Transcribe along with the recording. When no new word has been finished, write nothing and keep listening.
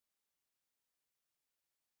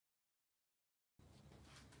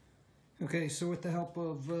Okay, so with the help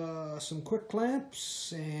of some quick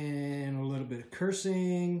clamps and a little bit of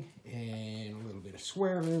cursing and a little bit of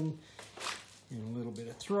swearing and a little bit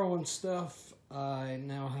of throwing stuff, I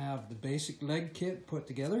now have the basic leg kit put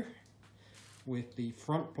together with the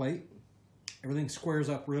front plate. Everything squares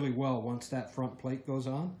up really well once that front plate goes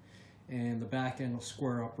on, and the back end will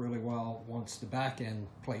square up really well once the back end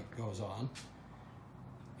plate goes on.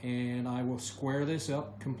 And I will square this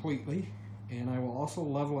up completely, and I will also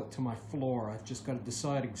level it to my floor. I've just got to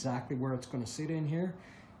decide exactly where it's going to sit in here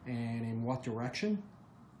and in what direction,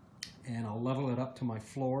 and I'll level it up to my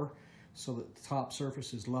floor so that the top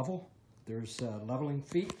surface is level. There's leveling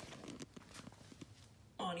feet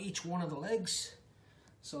on each one of the legs,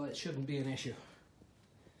 so it shouldn't be an issue.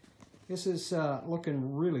 This is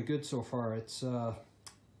looking really good so far. It's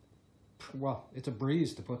well, it's a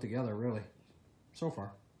breeze to put together, really, so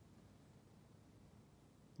far.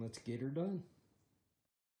 Let's get her done.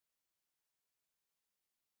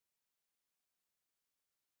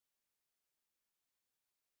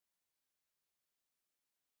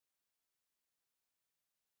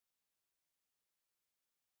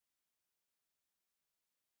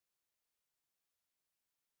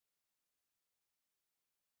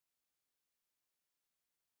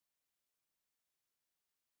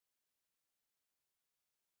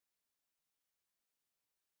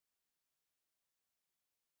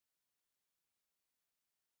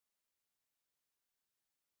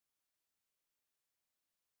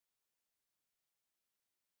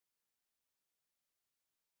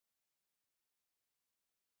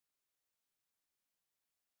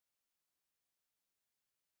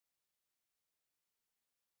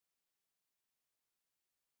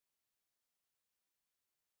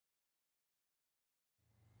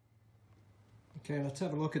 Okay, let's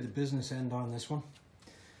have a look at the business end on this one.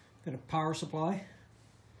 Got a power supply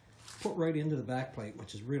put right into the back plate,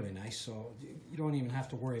 which is really nice, so you don't even have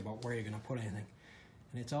to worry about where you're going to put anything.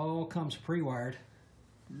 And it all comes pre-wired.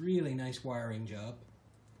 Really nice wiring job.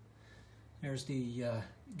 There's the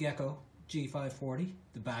Gecko G540,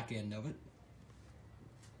 the back end of it.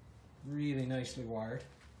 Really nicely wired.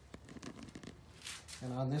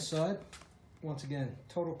 And on this side, once again,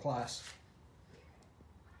 total class.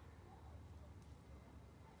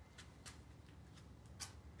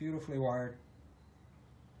 Beautifully wired.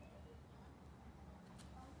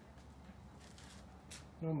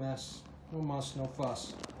 No mess, no muss, no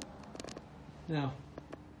fuss. Now,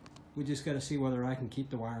 we just got to see whether I can keep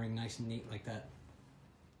the wiring nice and neat like that.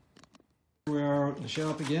 Here we are out in the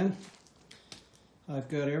shop again. I've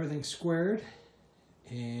got everything squared,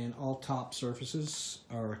 and all top surfaces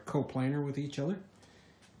are coplanar with each other.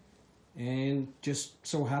 And just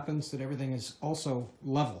so happens that everything is also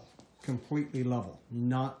level. Completely level.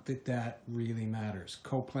 Not that that really matters.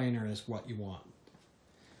 Coplanar is what you want.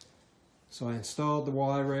 So I installed the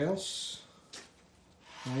Y rails.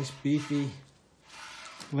 Nice beefy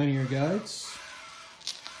linear guides.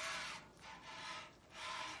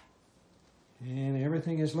 And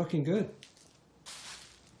everything is looking good.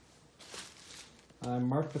 I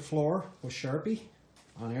marked the floor with Sharpie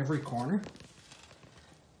on every corner,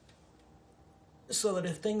 so that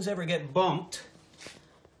if things ever get bumped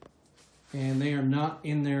and they are not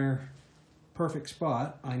in their perfect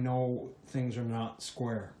spot, I know things are not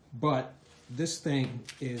square. But this thing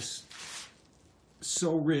is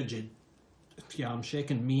so rigid. Yeah, I'm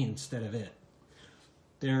shaking me instead of it.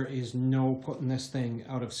 There is no putting this thing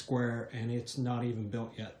out of square, and it's not even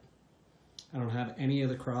built yet. I don't have any of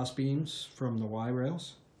the cross beams from the Y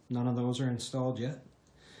rails. None of those are installed yet.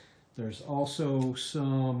 There's also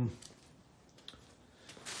some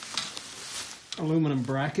aluminum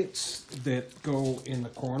brackets that go in the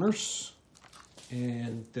corners,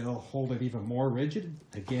 and they'll hold it even more rigid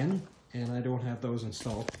again, and I don't have those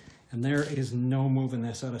installed. And there is no moving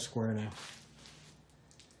this out of square now.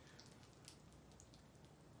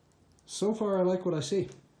 So far I like what I see.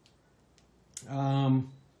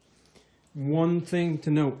 One thing to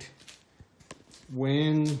note,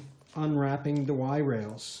 when unwrapping the Y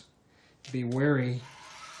rails, be wary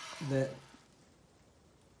that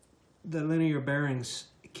the linear bearings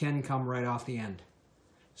can come right off the end.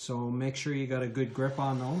 So make sure you got a good grip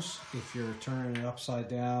on those if you're turning it upside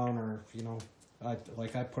down, or you know,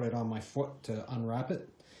 like I put it on my foot to unwrap it,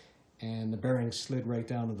 and the bearing slid right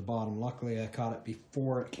down to the bottom. Luckily I caught it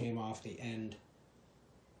before it came off the end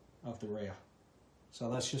of the rail. So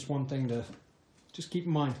that's just one thing to just keep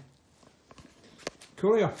in mind.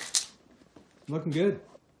 Coolio. Looking good.